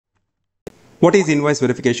What is invoice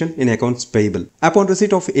verification in accounts payable? Upon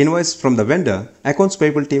receipt of invoice from the vendor, accounts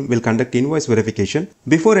payable team will conduct invoice verification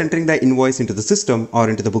before entering the invoice into the system or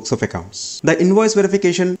into the books of accounts. The invoice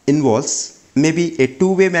verification involves maybe a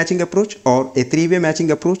two-way matching approach or a three-way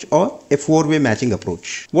matching approach or a four-way matching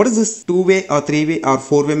approach. What is this two-way or three-way or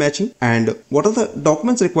four-way matching, and what are the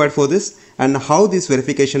documents required for this, and how this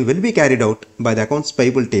verification will be carried out by the accounts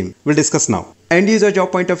payable team? We'll discuss now. End user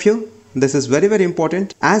job point of view, this is very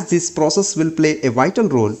important, as this process will play a vital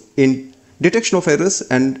role in detection of errors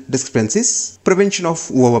and discrepancies, prevention of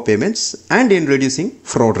overpayments, and in reducing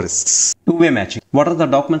fraud risks. Two-way matching. What are the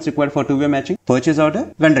documents required for two-way matching? Purchase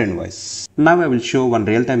order, vendor invoice. Now I will show one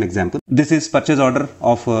real-time example. This is purchase order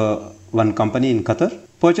of one company in Qatar.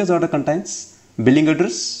 Purchase order contains billing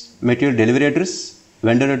address, material delivery address,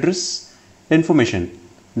 vendor address, information,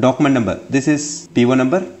 document number. This is PO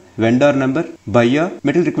number, vendor number, buyer,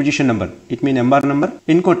 material requisition number, it means MR number,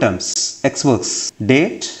 Incoterms, Xworks,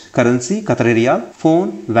 date, currency, Qatari Riyal,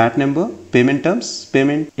 phone, VAT number, payment terms,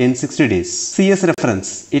 payment in 60 days, CS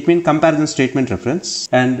reference, it means comparison statement reference,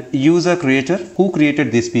 and user creator, who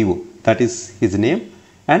created this PO, that is his name,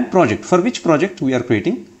 and project, for which project we are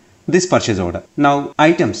creating this purchase order. Now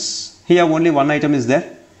items, here only one item is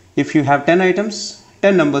there. If you have 10 items,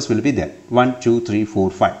 10 numbers will be there, 1, 2, 3,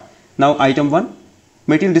 4, 5. Now item 1,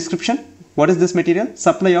 material description. What is this material?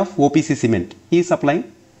 Supply of OPC cement. He is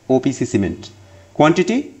supplying OPC cement.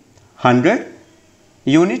 Quantity 100.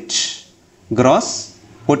 Unit gross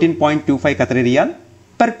 14.25 Qatari Riyal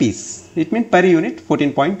per piece. It means per unit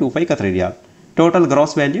 14.25 Qatari Riyal. Total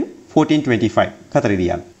gross value 1425 Qatari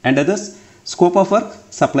Riyal. And others, scope of work,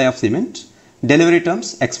 supply of cement. Delivery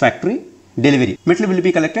terms, ex-factory. Delivery. Material will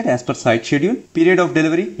be collected as per site schedule. Period of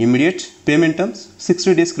delivery, immediate. Payment terms,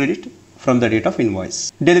 60 days credit from the date of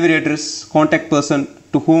invoice. Delivery address, contact person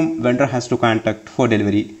to whom vendor has to contact for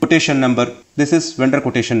delivery. Quotation number, this is vendor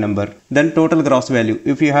quotation number. Then total gross value,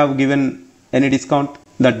 if you have given any discount,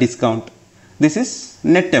 that discount. This is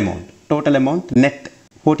net amount, total amount net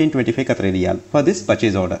 1425 Qatari Riyal for this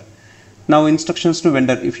purchase order. Now instructions to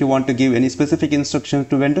vendor, if you want to give any specific instructions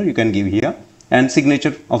to vendor, you can give here. And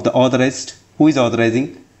signature of the authorized, who is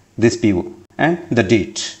authorizing this PO, and the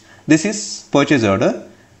date. This is purchase order.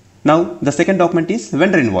 Now the second document is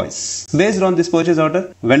vendor invoice. Based on this purchase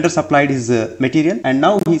order, vendor supplied his material and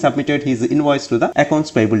now he submitted his invoice to the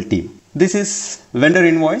accounts payable team. This is vendor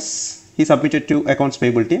invoice he submitted to accounts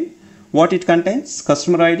payable team. What it contains?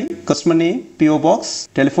 Customer ID, customer name, PO box,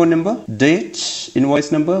 telephone number, date,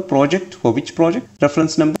 invoice number, project, for which project,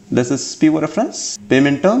 reference number. This is PO reference,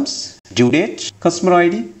 payment terms, due date, customer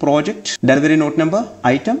ID, project, delivery note number,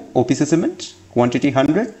 item, OPC cement, quantity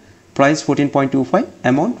 100. Price 14.25,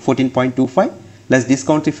 amount 14.25, less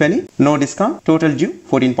discount if any, no discount, total due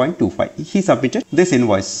 14.25. He submitted this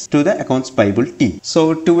invoice to the accounts payable team.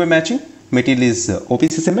 So two-way matching, material is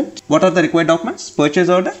OPC cement. What are the required documents? Purchase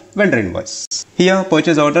order, vendor invoice. Here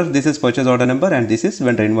purchase order, this is purchase order number and this is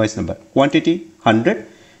vendor invoice number. Quantity 100,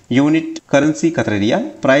 unit currency Qatari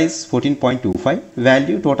Riyal, price 14.25,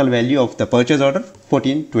 value, total value of the purchase order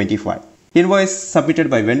 1425. Invoice submitted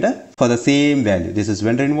by vendor for the same value. This is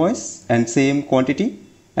vendor invoice and same quantity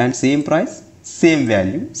and same price, same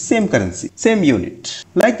value, same currency, same unit.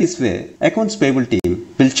 Like this way, accounts payable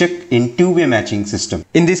team will check in two-way matching system.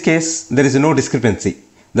 In this case, there is no discrepancy.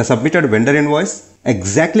 The submitted vendor invoice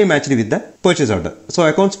exactly matched with the purchase order. So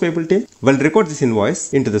accounts payable team will record this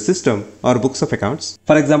invoice into the system or books of accounts.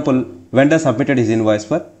 For example, vendor submitted his invoice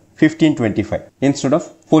for 1525 instead of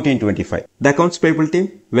 1425. The accounts payable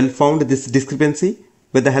team will found this discrepancy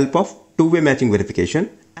with the help of two-way matching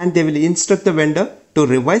verification, and they will instruct the vendor to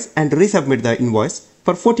revise and resubmit the invoice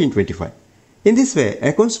for 1425. In this way,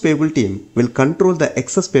 accounts payable team will control the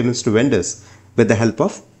excess payments to vendors with the help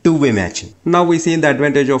of two-way matching. Now we see the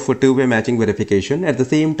advantage of two-way matching verification. At the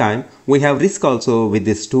same time, we have risk also with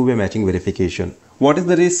this two-way matching verification. What is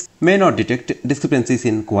the risk? May not detect discrepancies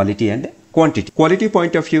in quality and quantity. Quality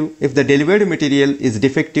point of view, if the delivered material is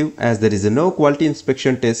defective as there is no quality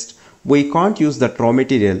inspection test, we can't use that raw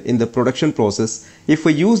material in the production process. If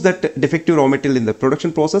we use that defective raw material in the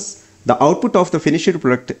production process, the output of the finished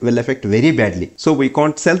product will affect very badly. So we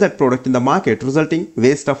can't sell that product in the market, resulting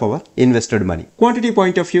waste of our invested money. Quantity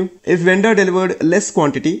point of view, if vendor delivered less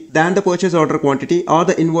quantity than the purchase order quantity or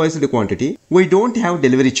the invoiced quantity, we don't have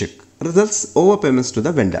delivery check. Results overpayments to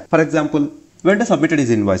the vendor. For example, vendor submitted his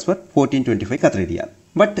invoice for 1425 Qatari Riyal,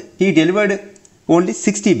 but he delivered only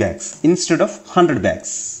 60 bags instead of 100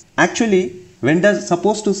 bags. Actually, vendor is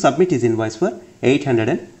supposed to submit his invoice for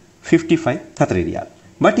 855 Qatari Riyal,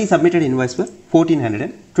 but he submitted invoice for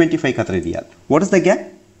 1425 Qatari Riyal. What is the gap?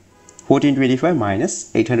 1425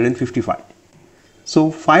 minus 855.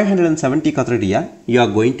 So 570 Qatari riyal you are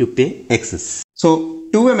going to pay excess. So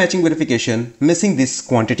two-way matching verification missing this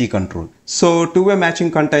quantity control. So two-way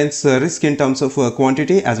matching contains risk in terms of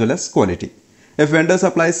quantity as well as quality. If vendor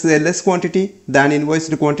supplies less quantity than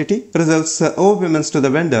invoiced quantity, results overpayments to the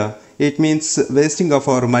vendor, it means wasting of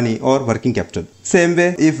our money or working capital. Same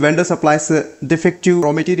way, if vendor supplies defective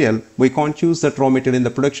raw material, we can't use that raw material in the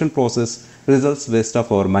production process, results waste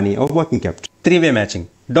of our money or working capital. Three-way matching.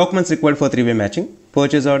 Documents required for three-way matching: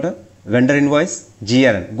 purchase order, vendor invoice,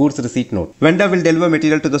 GRN, goods receipt note. Vendor will deliver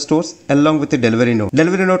material to the stores along with the delivery note.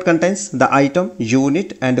 Delivery note contains the item,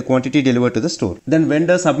 unit and the quantity delivered to the store. Then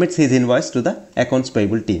vendor submits his invoice to the accounts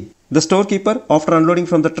payable team. The storekeeper, after unloading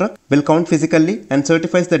from the truck, will count physically and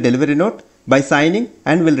certifies the delivery note by signing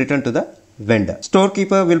and will return to the vendor.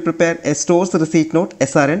 Storekeeper will prepare a store's receipt note,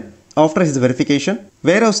 SRN, after his verification.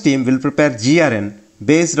 Warehouse team will prepare GRN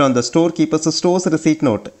based on the storekeeper's store's receipt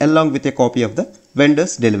note along with a copy of the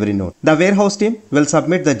vendor's delivery note. The warehouse team will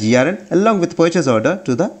submit the GRN along with purchase order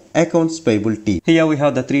to the accounts payable team. Here we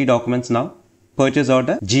have the three documents now: purchase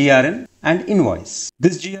order, GRN and invoice.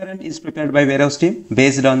 This GRN is prepared by warehouse team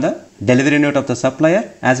based on the delivery note of the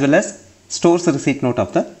supplier as well as store's receipt note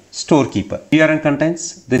of the storekeeper. GRN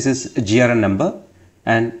contains, this is GRN number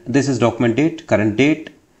and this is document date, current date,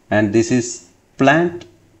 and this is plant,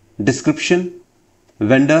 description,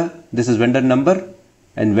 vendor, this is vendor number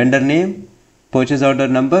and vendor name, purchase order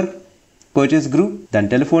number, purchase group, then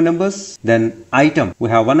telephone numbers, then item. We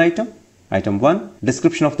have one item, item 1,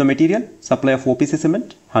 description of the material, supply of OPC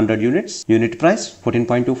cement, 100 units, unit price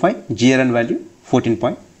 14.25, GRN value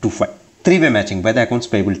 14.25. Three-way matching by the accounts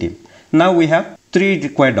payable team. Now we have three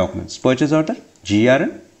required documents: purchase order,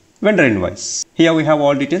 GRN, vendor invoice. Here we have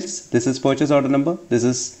all details. This is purchase order number, this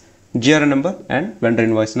is GRN number and vendor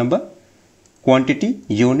invoice number. Quantity,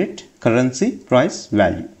 unit, currency, price,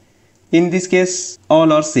 value. In this case,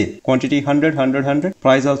 all are same. Quantity 100, 100, 100.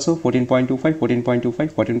 Price also 14.25,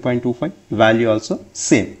 14.25, 14.25. Value also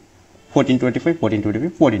same. 14.25, 14.25,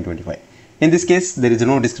 14.25. In this case, there is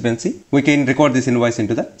no discrepancy. We can record this invoice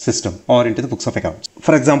into the system or into the books of accounts.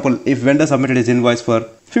 For example, if vendor submitted his invoice for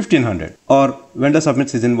 1500 or vendor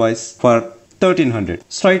submits his invoice for 1300,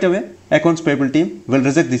 straight away accounts payable team will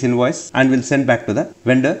reject this invoice and will send back to the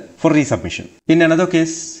vendor for resubmission. In another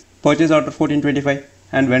case, purchase order 1425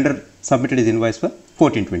 and vendor submitted his invoice for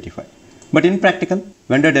 1425. But in practical,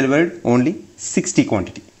 vendor delivered only 60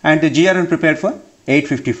 quantity and the GRN prepared for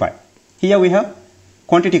 855. Here we have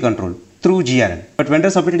quantity control through GRN, but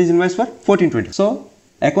vendor submitted his invoice for 1420. So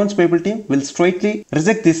accounts payable team will straightly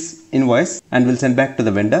reject this invoice and will send back to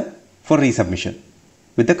the vendor for resubmission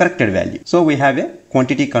with the corrected value. So we have a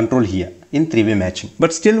quantity control here in three-way matching.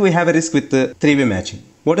 But still we have a risk with the three-way matching.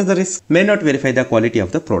 What is the risk? May not verify the quality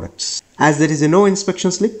of the products. As there is no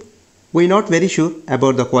inspection slip, we are not very sure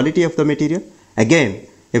about the quality of the material. Again,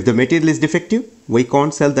 if the material is defective, we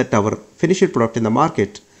can't sell that our finished product in the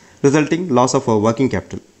market, resulting loss of our working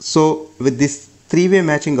capital. So with this three-way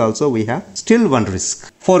matching also we have still one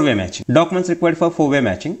risk. Four-way matching. Documents required for four-way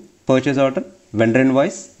matching: purchase order, vendor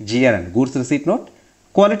invoice, GRN, goods receipt note,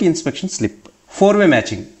 quality inspection slip. Four-way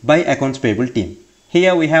matching by accounts payable team.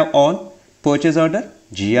 Here we have all: purchase order,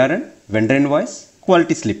 GRN, vendor invoice,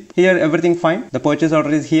 quality slip. Here everything fine. The purchase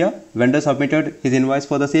order is here. Vendor submitted his invoice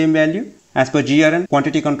for the same value. As per GRN,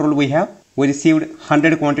 quantity control we have. We received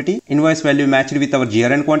 100 quantity. Invoice value matched with our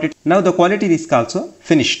GRN quantity. Now the quality risk also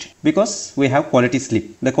finished because we have quality slip.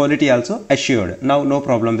 The quality also assured. Now no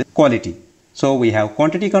problem with quality. So we have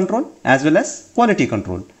quantity control as well as quality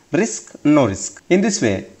control. Risk, no risk. In this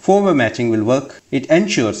way, four-way matching will work. It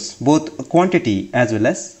ensures both quantity as well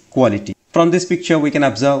as quality. From this picture, we can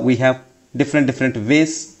observe we have different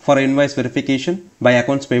ways for invoice verification by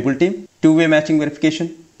accounts payable team: two-way matching verification,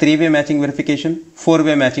 three-way matching verification,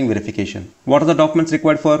 four-way matching verification. What are the documents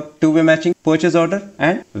required for two-way matching? Purchase order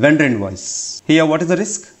and vendor invoice. Here, what is the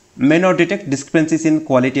risk? May not detect discrepancies in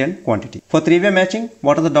quality and quantity. For three-way matching,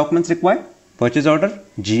 what are the documents required? Purchase order,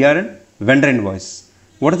 GRN, vendor invoice.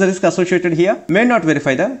 What is the risk associated here? May not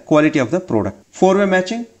verify the quality of the product. Four-way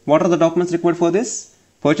matching, what are the documents required for this?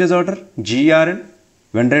 Purchase order, GRN,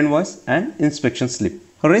 vendor invoice and inspection slip.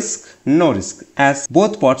 Risk, no risk, as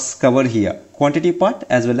both parts covered here, quantity part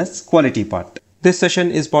as well as quality part. This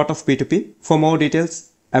session is part of P2P. For more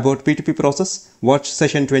details about P2P process, watch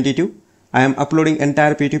session 22. I am uploading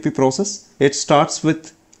entire P2P process. It starts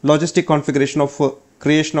with logistic configuration of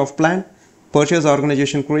creation of plan, purchase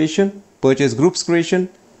organization creation, purchase groups creation,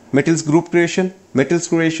 metals group creation, metals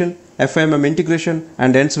creation, FIMM integration,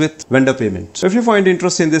 and ends with vendor payment. If you find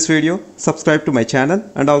interest in this video, subscribe to my channel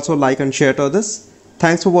and also like and share to others.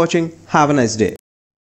 Thanks for watching. Have a nice day.